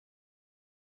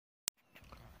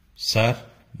Sir,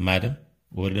 madam,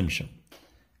 ஒரு நிமிஷம்.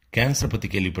 Cancer பற்றி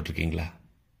கேள்விப்பட்டிருக்கீங்களா?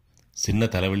 சின்ன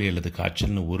தலைவலி அல்லது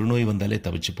காய்ச்சல்னு ஒரு நோய் வந்தாலே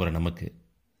தவிச்சு போகிற நமக்கு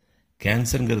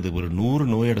கேன்சருங்கிறது ஒரு 100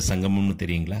 நோயோட சங்கமம்னு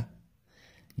தெரியுங்களா?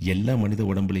 எல்லா மனித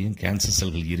உடம்புலையும் கேன்சர்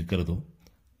செல்கள் இருக்கிறதும்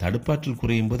தடுப்பாற்றல்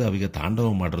குறையும் போது அவங்க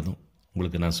தாண்டவம் ஆடுறதும்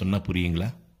உங்களுக்கு நான் சொன்னால் புரியுங்களா?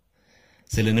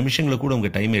 சில நிமிஷங்களை கூட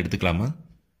உங்கள் டைமை எடுத்துக்கலாமா?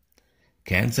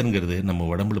 கேன்சருங்கிறது நம்ம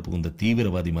உடம்புல புகுந்த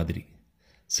தீவிரவாதி மாதிரி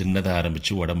சின்னதாக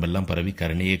ஆரம்பித்து உடம்பெல்லாம் பரவி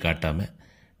கருணையே காட்டாமல்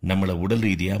நம்மளை உடல்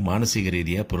ரீதியாக, மானசீக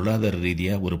ரீதியாக, பொருளாதார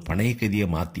ரீதியாக ஒரு பணைய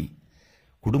கைதியாக மாற்றி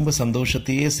குடும்ப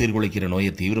சந்தோஷத்தையே சீர்குலைக்கிற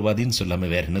நோயை தீவிரவாதின்னு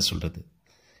சொல்லாமல் வேற என்ன சொல்கிறது?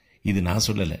 இது நான்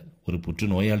சொல்லலை, ஒரு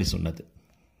புற்றுநோயாளி சொன்னது.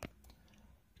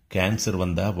 கேன்சர்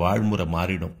வந்தால் வாழ்முறை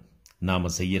மாறிடும்.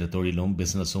 நாம் செய்கிற தொழிலும்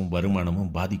பிஸ்னஸும்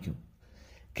வருமானமும் பாதிக்கும்.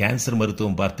 கேன்சர்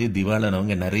மருத்துவம் பார்த்து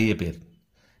திவாலானவங்க நிறைய பேர்.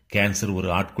 கேன்சர் ஒரு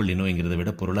ஆட்கொள்ளி நோய்ங்கிறத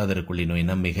விட பொருளாதார கொள்ளி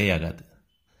நோய்னா மிகையாகாது.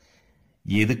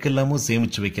 எதுக்கெல்லாமோ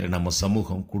சேமித்து வைக்கிற நம்ம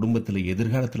சமூகம் குடும்பத்தில்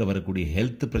எதிர்காலத்தில் வரக்கூடிய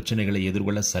ஹெல்த் பிரச்சனைகளை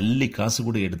எதிர்கொள்ள சல்லி காசு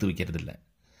கூட எடுத்து வைக்கிறதில்ல.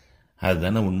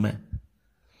 அதுதானே உண்மை.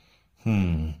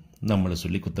 நம்மளை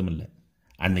சொல்லி குத்தமில்லை.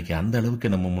 அன்னைக்கு அந்த அளவுக்கு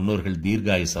நம்ம முன்னோர்கள்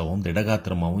தீர்காயுசாவும்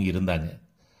திடகாத்திரமாகவும் இருந்தாங்க.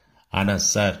 ஆனால்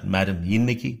சார், மேடம்,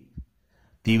 இன்னைக்கு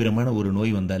தீவிரமான ஒரு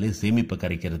நோய் வந்தாலே சேமிப்பை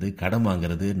கரைக்கிறது, கடன்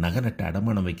வாங்கிறது, நகை நட்ட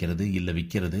அடமானம் வைக்கிறது, இல்லை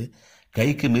விற்கிறது,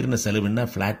 கைக்கு மீறின செலவுன்னா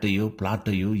ஃப்ளாட்டையோ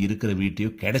பிளாட்டையோ இருக்கிற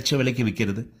வீட்டையோ கிடைச்ச விலைக்கு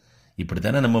விற்கிறது. இப்படி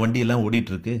தானே நம்ம வண்டியெல்லாம்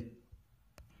ஓடிட்டுருக்கு.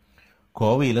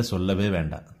 கோவையில் சொல்லவே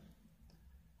வேண்டாம்.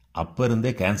 அப்போ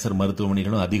இருந்தே கேன்சர்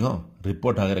மருத்துவமனைகளும் அதிகம்,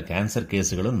 ரிப்போர்ட் ஆகிற கேன்சர்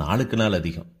கேஸுகளும் நாளுக்கு நாள்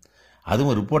அதிகம்.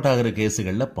 அதுவும் ரிப்போர்ட் ஆகிற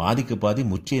கேஸுகளில் பாதிக்கு பாதி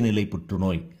முற்றிய நிலை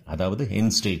புற்றுநோய், அதாவது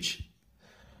எண்ட் ஸ்டேஜ்.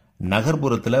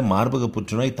 நகர்ப்புறத்தில் மார்பக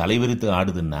புற்றுநோய் தலைவிரித்து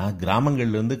ஆடுதுன்னா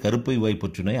கிராமங்கள்லேருந்து கருப்பை வாய்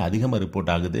புற்றுநோய் அதிகமாக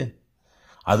ரிப்போர்ட் ஆகுது.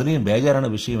 அதுலேயும் பேஜாரான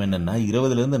விஷயம் என்னென்னா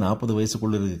 20லேருந்து 40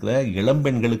 வயசுக்குள்ள இருக்கிற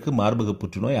இளம்பெண்களுக்கு மார்பக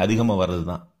புற்றுநோய் அதிகமாக வர்றது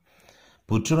தான்.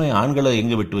 புற்றுநோய் ஆண்களை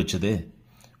எங்கே விட்டு வச்சது?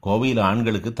 கோவையில்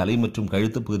ஆண்களுக்கு தலை மற்றும்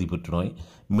கழுத்து பகுதி புற்றுநோய்,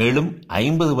 மேலும்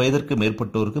 50 வயதிற்கு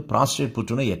மேற்பட்டோருக்கு பிராஸ்டேட்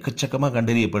புற்றுநோய் எக்கச்சக்கமாக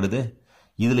கண்டறியப்படுது.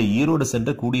 இதில் ஈரோடு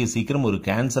சென்ற கூடிய சீக்கிரம் ஒரு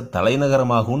கேன்சர்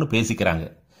தலைநகரமாகும்னு பேசிக்கிறாங்க.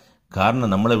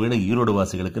 காரணம் நம்மளை விட ஈரோடு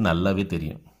வாசிகளுக்கு நல்லாவே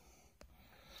தெரியும்.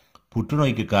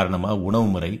 புற்றுநோய்க்கு காரணமாக உணவு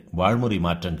முறை, வாழ்முறை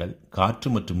மாற்றங்கள், காற்று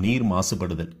மற்றும் நீர்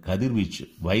மாசுபடுதல், கதிர்வீச்சு,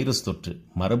 வைரஸ் தொற்று,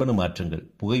 மரபணு மாற்றங்கள்,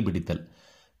 புகைப்பிடித்தல்,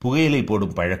 புகையிலை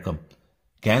போடும் பழக்கம்,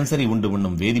 கேன்சரை உண்டு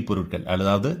பண்ணும் வேதிப்பொருட்கள்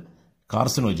அதாவது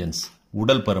கார்சினோஜன்ஸ்,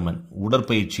 உடல் பருமன்,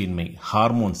 உடற்பயிற்சியின்மை,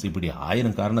 ஹார்மோன்ஸ், இப்படி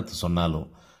 1000 காரணத்தை சொன்னாலும்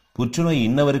புற்றுநோய்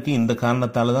இன்னவருக்கு இந்த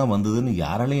காரணத்தால் தான் வந்ததுன்னு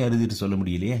யாராலையும் அறுதிட்டு சொல்ல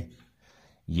முடியலையே.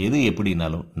 எது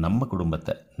எப்படினாலும் நம்ம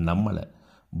குடும்பத்தை, நம்மளை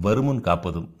வருமுன்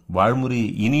காப்பதும் வாழ்முறையை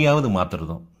இனியாவது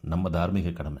மாற்றுறதும் நம்ம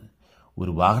தார்மீக கடமை.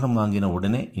 ஒரு வாகனம் வாங்கின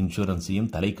உடனே இன்சூரன்ஸையும்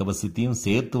தலைக்கவசத்தையும்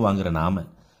சேர்த்து வாங்குற நாம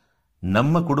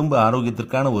நம்ம குடும்ப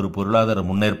ஆரோக்கியத்திற்கான ஒரு பொருளாதார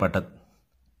முன்னேற்பாட்டை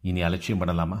இனி அலட்சியம்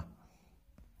பண்ணலாமா?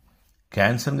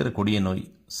 கேன்சருங்கிற கொடிய நோய்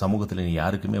சமூகத்தில் இனி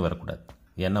யாருக்குமே வரக்கூடாது.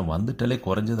 ஏன்னா வந்துட்டாலே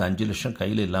குறைஞ்சது 5 லட்சம்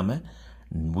கையில் இல்லாமல்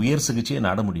உயர் சிகிச்சையை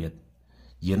நாட முடியாது.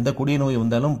 எந்த கொடிய நோய்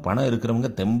வந்தாலும் பணம் இருக்கிறவங்க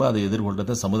தெம்பா அதை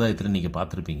எதிர்கொள்றத சமுதாயத்தில் நீங்கள்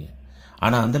பார்த்துருப்பீங்க.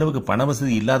 ஆனால் அந்தளவுக்கு பண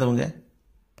வசதி இல்லாதவங்க,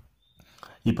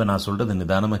 இப்போ நான் சொல்கிறது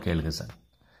நிதானமாக கேளுங்க சார்.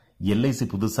 எல்ஐசி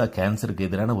புதுசாக கேன்சருக்கு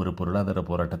எதிரான ஒரு பொருளாதார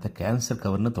போராட்டத்தை கேன்சர்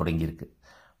கவர்னு தொடங்கியிருக்கு.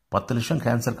 10 லட்சம்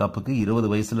கேன்சர் காப்புக்கு 20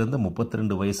 வயசுலேருந்து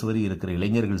 32 வயசு வரை இருக்கிற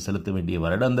இளைஞர்கள் செலுத்த வேண்டிய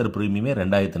வருடாந்திர பிரீமியமே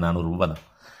 2400 ரூபா தான்.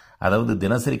 அதாவது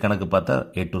தினசரி கணக்கு பார்த்தா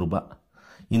 8 ரூபாய்.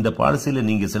 இந்த பாலிசியில்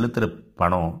நீங்கள் செலுத்துகிற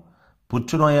பணம்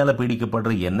புற்றுநோயால்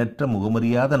பீடிக்கப்படுற எண்ணற்ற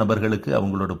முகமறியாத நபர்களுக்கு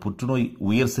அவங்களோட புற்றுநோய்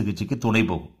உயர் சிகிச்சைக்கு துணை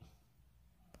போகும்.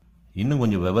 இன்னும்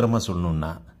கொஞ்சம் விவரமாக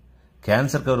சொல்லணும்னா,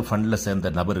 கேன்சர் கவர் ஃபண்டில் சேர்ந்த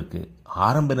நபருக்கு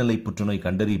ஆரம்ப நிலை புற்றுநோய்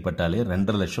கண்டறியப்பட்டாலே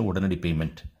 2.5 லட்சம் உடனடி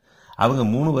பேமெண்ட். அவங்க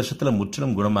 3 வருஷத்தில்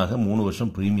முற்றிலும் குணமாக 3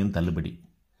 வருஷம் பிரீமியம் தள்ளுபடி.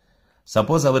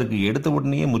 சப்போஸ் அவருக்கு எடுத்த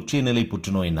உடனேயே முற்றிய நிலை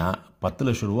புற்றுநோய்னா 10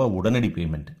 லட்சம் ரூபா உடனடி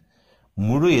பேமெண்ட்,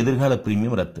 முழு எதிர்கால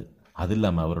பிரீமியம் ரத்து. அது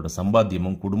இல்லாமல் அவரோட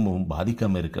சம்பாத்தியமும் குடும்பமும்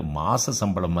பாதிக்காமல் இருக்க மாத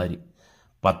சம்பளம் மாதிரி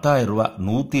 10,000 ரூபா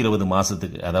 120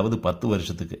 மாதத்துக்கு, அதாவது 10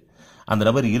 வருஷத்துக்கு அந்த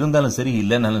நபர் இருந்தாலும் சரி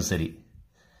இல்லைனாலும் சரி.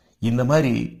 இந்த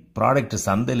மாதிரி ப்ராடக்ட்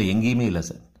சந்தையில் எங்கேயுமே இல்லை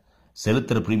சார்.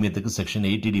 செலுத்துகிற பிரீமியத்துக்கு செக்ஷன்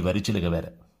 80D வரிச்சலுகை வேற.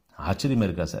 ஆச்சரியமாக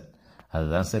இருக்கா சார்?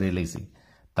 அதுதான் சார் எல்ஐசி.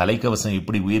 தலைக்கவசம்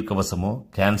எப்படி உயிர் கவசமோ,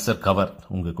 கேன்சர் கவர்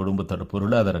உங்கள் குடும்பத்தோட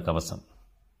பொருளாதார கவசம்.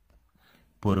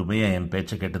 பொறுமையாக என்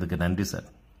பேச்சை கேட்டதுக்கு நன்றி சார்.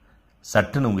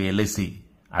 சட்டுன்னு உங்கள் எல்ஐசி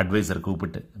அட்வைசர்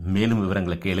கூப்பிட்டு மேலும்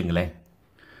விவரங்களை கேளுங்களேன்.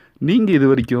 நீங்கள் இது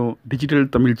வரைக்கும்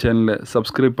டிஜிட்டல் தமிழ் சேனலை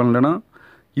சப்ஸ்கிரைப் பண்ணலைன்னா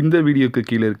இந்த வீடியோக்கு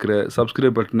கீழே இருக்கிற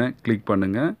சப்ஸ்கிரைப் பட்டனை கிளிக்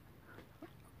பண்ணுங்கள்.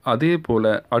 அதே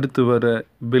போல் அடுத்து வர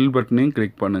பெல் பட்டனையும்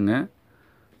கிளிக் பண்ணுங்கள்.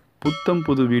 புத்தம்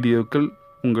புது வீடியோக்கள்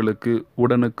உங்களுக்கு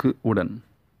உடனுக்கு உடன்.